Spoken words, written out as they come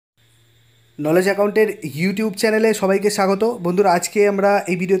Knowledge অ্যাকাউন্টের YouTube চ্যানেলে সবাইকে স্বাগত। বন্ধুরা, আজকে আমরা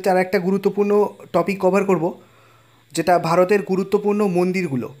এই ভিডিওতে আর একটা গুরুত্বপূর্ণ টপিক কভার করব, যেটা ভারতের গুরুত্বপূর্ণ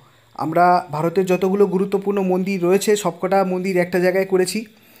মন্দিরগুলো। আমরা ভারতের যতগুলো গুরুত্বপূর্ণ মন্দির রয়েছে সবকটা মন্দির একটা জায়গায় করেছি।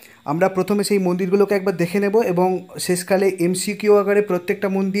 আমরা প্রথমে সেই মন্দিরগুলোকে একবার দেখে নেব এবং শেষকালে এমসিকিউ আকারে প্রত্যেকটা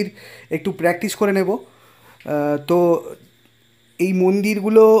মন্দির একটু প্র্যাকটিস করে নেব। তো এই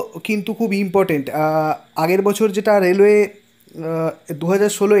মন্দিরগুলো কিন্তু খুব ইম্পর্টেন্ট। আগের বছর যেটা রেলওয়ে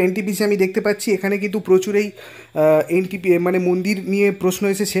 2016 এনটিপিসি আমি দেখতে পাচ্ছি, এখানে কিন্তু প্রচুর এই এনটিপি মানে মন্দির নিয়ে প্রশ্ন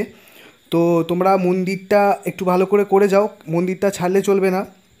এসেছে। তো তোমরা মন্দিরটা একটু ভালো করে করে যাও, মন্দিরটা ছাড়লে চলবে না।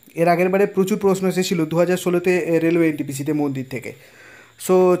 এর আগের বারে প্রচুর প্রশ্ন এসেছিলো 2016-তে রেলওয়ে এনটিপিসিতে মন্দির থেকে।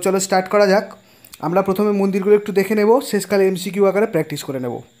 সো চলো স্টার্ট করা যাক। আমরা প্রথমে মন্দিরগুলো একটু দেখে নেব, শেষকালে এমসিকিউ আকারে প্র্যাকটিস করে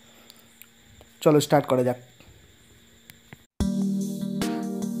নেব। চলো স্টার্ট করা যাক।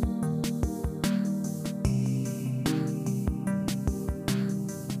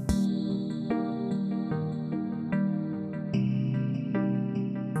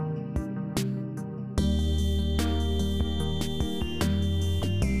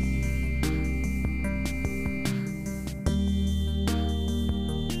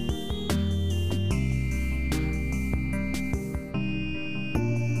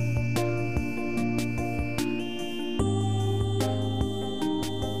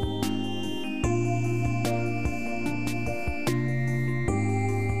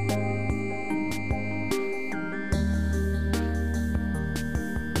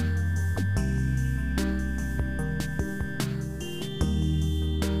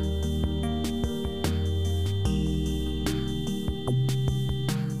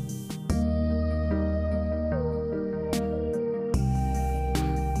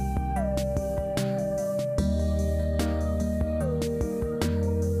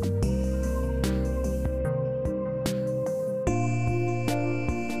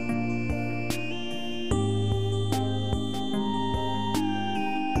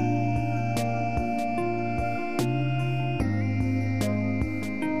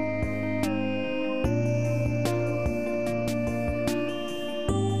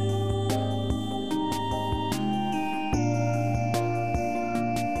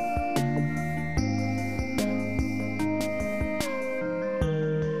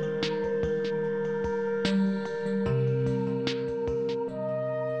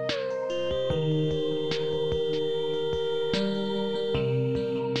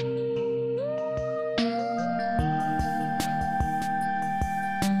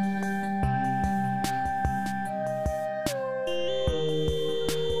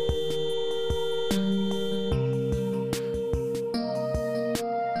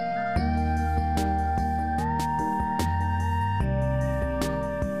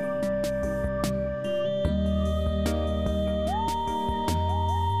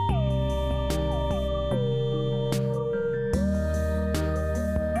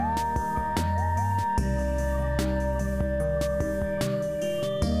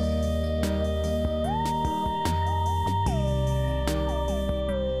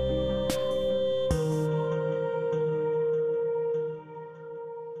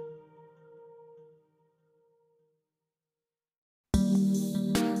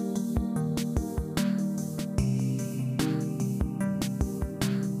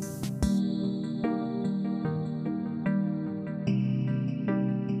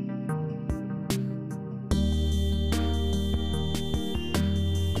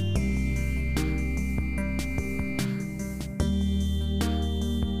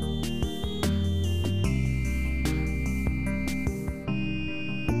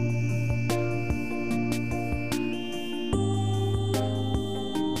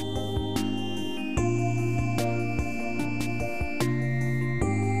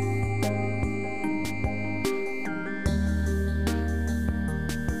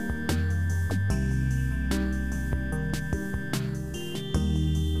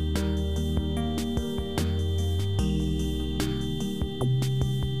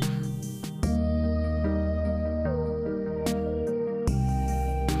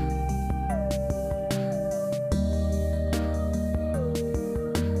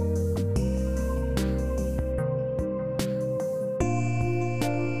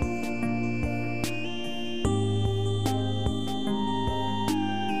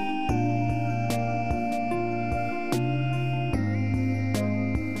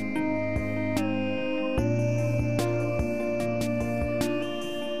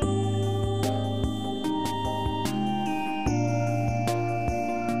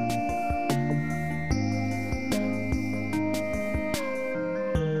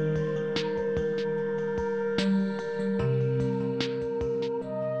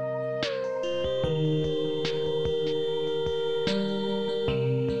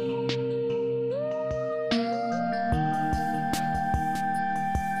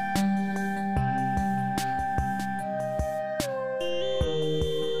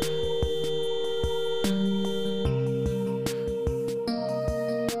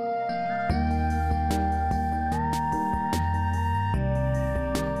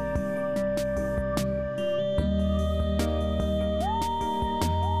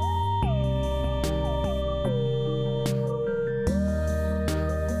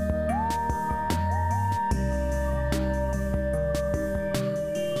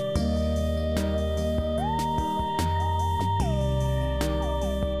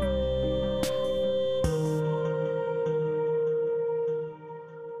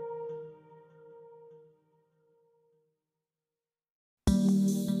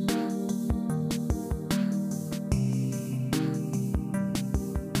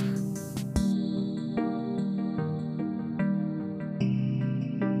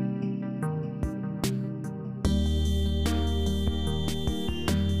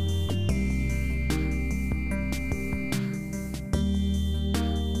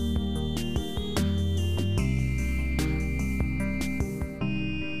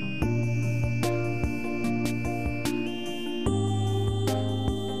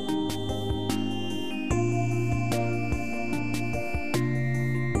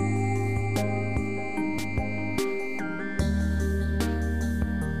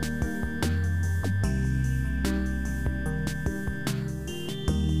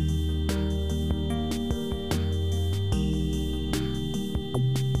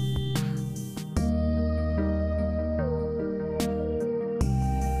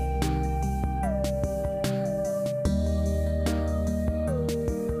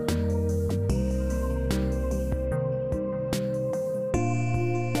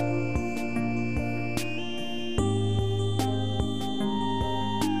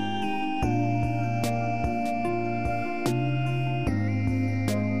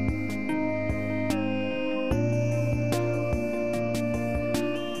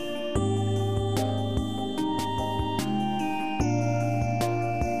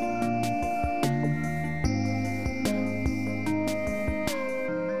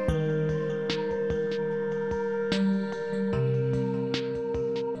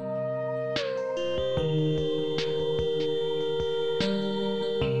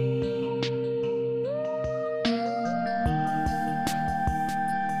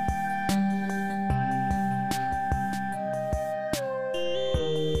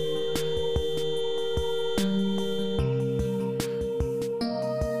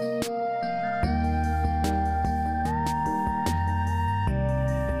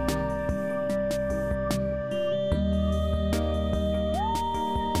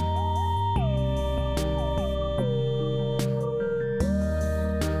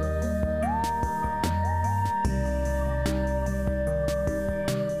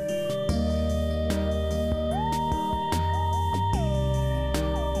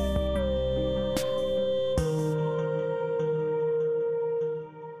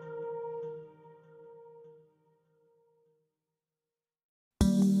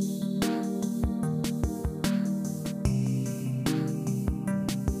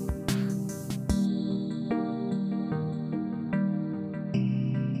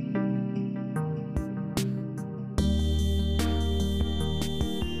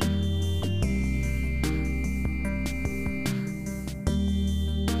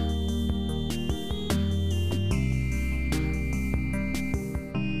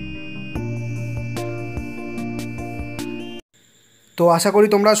 তো আশা করি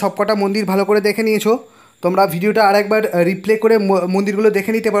তোমরা সবকটা মন্দির ভালো করে দেখে নিয়েছো। তোমরা ভিডিওটা আরেকবার রিপ্লে করে মন্দিরগুলো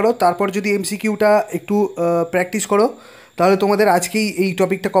দেখে নিতে পারো। তারপর যদি এমসিকিউটা একটু প্র্যাকটিস করো তাহলে তোমাদের আজকেই এই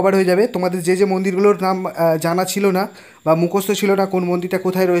টপিকটা কভার হয়ে যাবে। তোমাদের যে যে মন্দিরগুলোর নাম জানা ছিল না বা মুখস্থ ছিল না কোন মন্দিরটা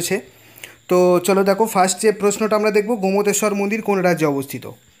কোথায় রয়েছে। তো চলো দেখো, ফার্স্ট যে প্রশ্নটা আমরা দেখব, গোমতেশ্বর মন্দির কোন রাজ্যে অবস্থিত?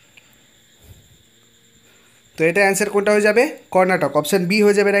 তো এটা অ্যান্সার কোনটা হয়ে যাবে? কর্ণাটক, অপশান বি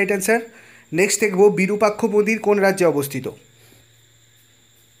হয়ে যাবে রাইট অ্যান্সার। নেক্সট দেখব, বিরূপাক্ষ মন্দির কোন রাজ্যে অবস্থিত?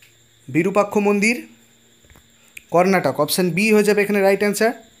 বিরূপাক্ষ মন্দির কর্ণাটক, অপশান বি হয়ে যাবে এখানে রাইট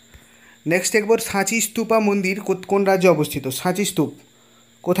অ্যান্সার। নেক্সট দেখব, সাঁচি স্তূপা মন্দির কোন রাজ্যে অবস্থিত? সাঁচি স্তূপ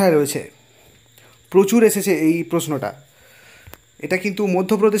কোথায় রয়েছে? প্রচুর এসেছে এই প্রশ্নটা। এটা কিন্তু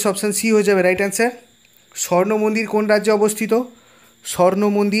মধ্যপ্রদেশ, অপশান সি হয়ে যাবে রাইট অ্যান্সার। স্বর্ণ মন্দির কোন রাজ্যে অবস্থিত? স্বর্ণ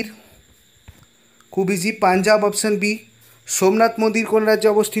মন্দির খুব easy, Punjab, option B. Somnath মন্দির কোন রাজ্যে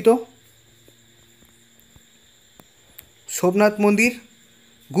অবস্থিত? সোমনাথ মন্দির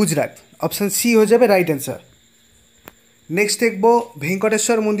গুজরাট, অপশান সি হয়ে যাবে রাইট অ্যান্সার। নেক্সট দেখব,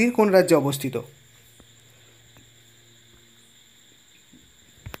 ভেঙ্কটেশ্বর মন্দির কোন রাজ্যে অবস্থিত?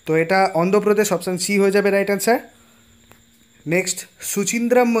 তো এটা অন্ধ্রপ্রদেশ, অপশান সি হয়ে যাবে রাইট অ্যান্সার। নেক্সট,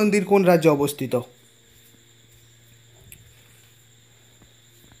 সুচিন্দ্রাম মন্দির কোন রাজ্যে অবস্থিত?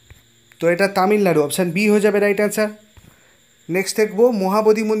 তো এটা তামিলনাড়ু, অপশান বি হয়ে যাবে রাইট অ্যান্সার। নেক্সট দেখব,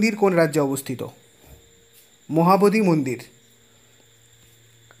 মহাবোধি মন্দির কোন রাজ্যে অবস্থিত? মহাবোধি মন্দির,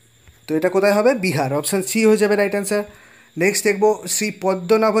 তো এটা কোথায় হবে? বিহার, অপশান সি হয়ে যাবে রাইট অ্যান্সার। নেক্সট দেখব, শ্রী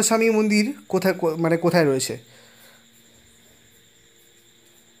পদ্মনাভস্বামী মন্দির কোথায় কোথায় রয়েছে?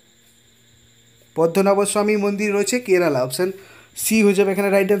 পদ্মনাভস্বামী মন্দির রয়েছে কেরালা, অপশান সি হয়ে যাবে এখানে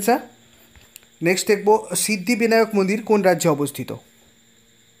রাইট অ্যান্সার। নেক্সট দেখব, সিদ্ধিবিনায়ক মন্দির কোন রাজ্যে অবস্থিত?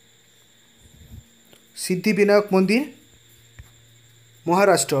 সিদ্ধিবিনায়ক মন্দির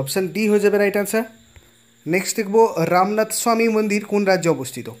মহারাষ্ট্র, অপশান ডি হয়ে যাবে রাইট অ্যান্সার। নেক্সট দেখব, রামনাথ স্বামী মন্দির কোন রাজ্যে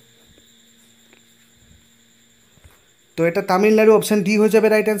অবস্থিত? তো এটা তামিলনাড়ু, অপশান ডি হয়ে যাবে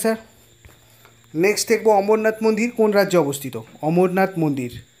রাইট অ্যান্সার। নেক্সট দেখব, অমরনাথ মন্দির কোন রাজ্যে অবস্থিত? অমরনাথ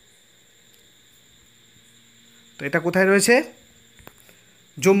মন্দির, তো এটা কোথায় রয়েছে?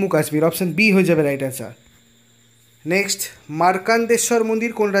 জম্মু কাশ্মীর, অপশান বি হয়ে যাবে রাইট অ্যান্সার। নেক্সট, মার্কান্দেশ্বর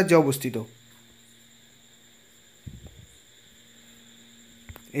মন্দির কোন রাজ্যে অবস্থিত?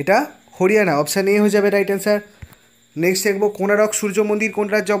 এটা হরিয়ানা, অপশান এ হয়ে যাবে রাইট অ্যান্সার। নেক্সট দেখব, কোণারক সূর্য মন্দির কোন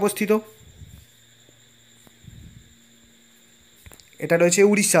রাজ্যে অবস্থিত? এটা রয়েছে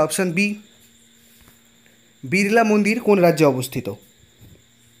উড়িষ্যা, অপশান বি। বিড়লা মন্দির কোন রাজ্যে অবস্থিত?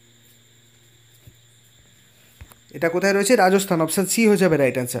 এটা কোথায় রয়েছে? রাজস্থান, অপশান সি হয়ে যাবে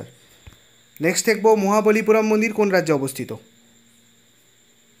রাইট অ্যান্সার। নেক্সট দেখব, মহাবলীপুরম মন্দির কোন রাজ্যে অবস্থিত?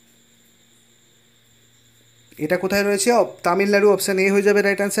 এটা কোথায় রয়েছে? তামিলনাড়ু, অপশান এ হয়ে যাবে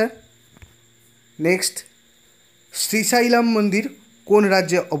রাইট অ্যান্সার। নেক্সট, শ্রীশৈলম মন্দির কোন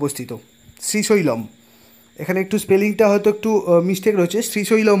রাজ্যে অবস্থিত? শ্রীশৈলম, এখানে একটু স্পেলিংটা হয়তো একটু মিস্টেক রয়েছে,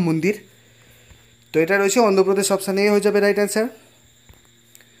 শ্রীশৈলম মন্দির, তো এটা রয়েছে অন্ধ্রপ্রদেশ, অপশান এ হয়ে যাবে রাইট অ্যান্সার।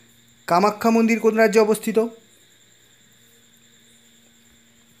 কামাখ্যা মন্দির কোন রাজ্যে অবস্থিত?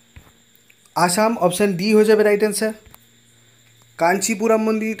 আসাম, অপশান ডি হয়ে যাবে রাইট অ্যান্সার। কাঞ্চিপুরম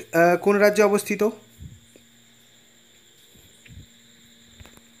মন্দির কোন রাজ্যে অবস্থিত?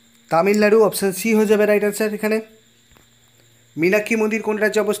 তামিলনাড়ু, অপশান সি হয়ে যাবে রাইট অ্যান্সার এখানে। মীনাক্ষী মন্দির কোন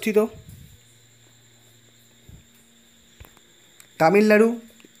রাজ্যে অবস্থিত? Tamil Nadu,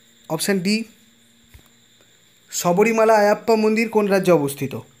 option D. শবরীমালা আয়াপ্পা মন্দির কোন রাজ্যে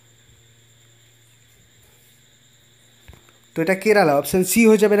অবস্থিত? তো এটা কেরালা, অপশান সি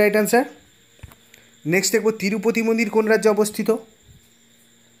হয়ে যাবে রাইট অ্যান্সার। নেক্সট দেখব, তিরুপতি মন্দির কোন রাজ্যে অবস্থিত?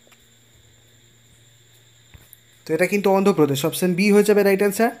 তো এটা কিন্তু অন্ধ্রপ্রদেশ, অপশান বি হয়ে যাবে রাইট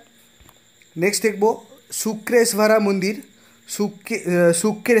অ্যান্সার। নেক্সট দেখব, শুক্রেশ্বরা মন্দির,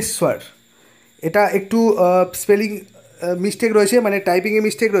 শুক্রেশ্বর, এটা একটু স্পেলিং মিস্টেক রয়েছে, মানে টাইপিংয়ে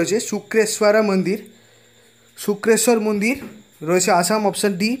মিস্টেক রয়েছে। শুক্রেশ্বরা মন্দির, শুক্রেশ্বর মন্দির রয়েছে আসাম,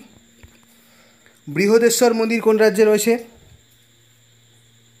 অপশান ডি। বৃহদেশ্বর মন্দির কোন রাজ্যে রয়েছে?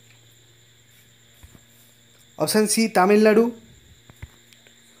 Option C, Tamil Nadu.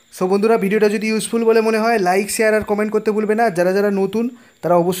 সো বন্ধুরা, ভিডিওটা যদি ইউজফুল বলে মনে হয় লাইক, শেয়ার আর কমেন্ট করতে ভুলবে না। যারা যারা নতুন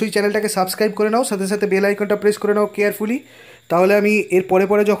তারা অবশ্যই চ্যানেলটাকে সাবস্ক্রাইব করে নাও, সাথে সাথে বেল আইকনটা প্রেস করে নাও কেয়ারফুলি, তাহলে আমি এর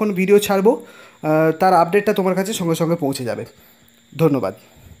পরে যখন ভিডিও ছাড়বো তার আপডেটটা তোমার কাছে সঙ্গে সঙ্গে পৌঁছে যাবে। ধন্যবাদ।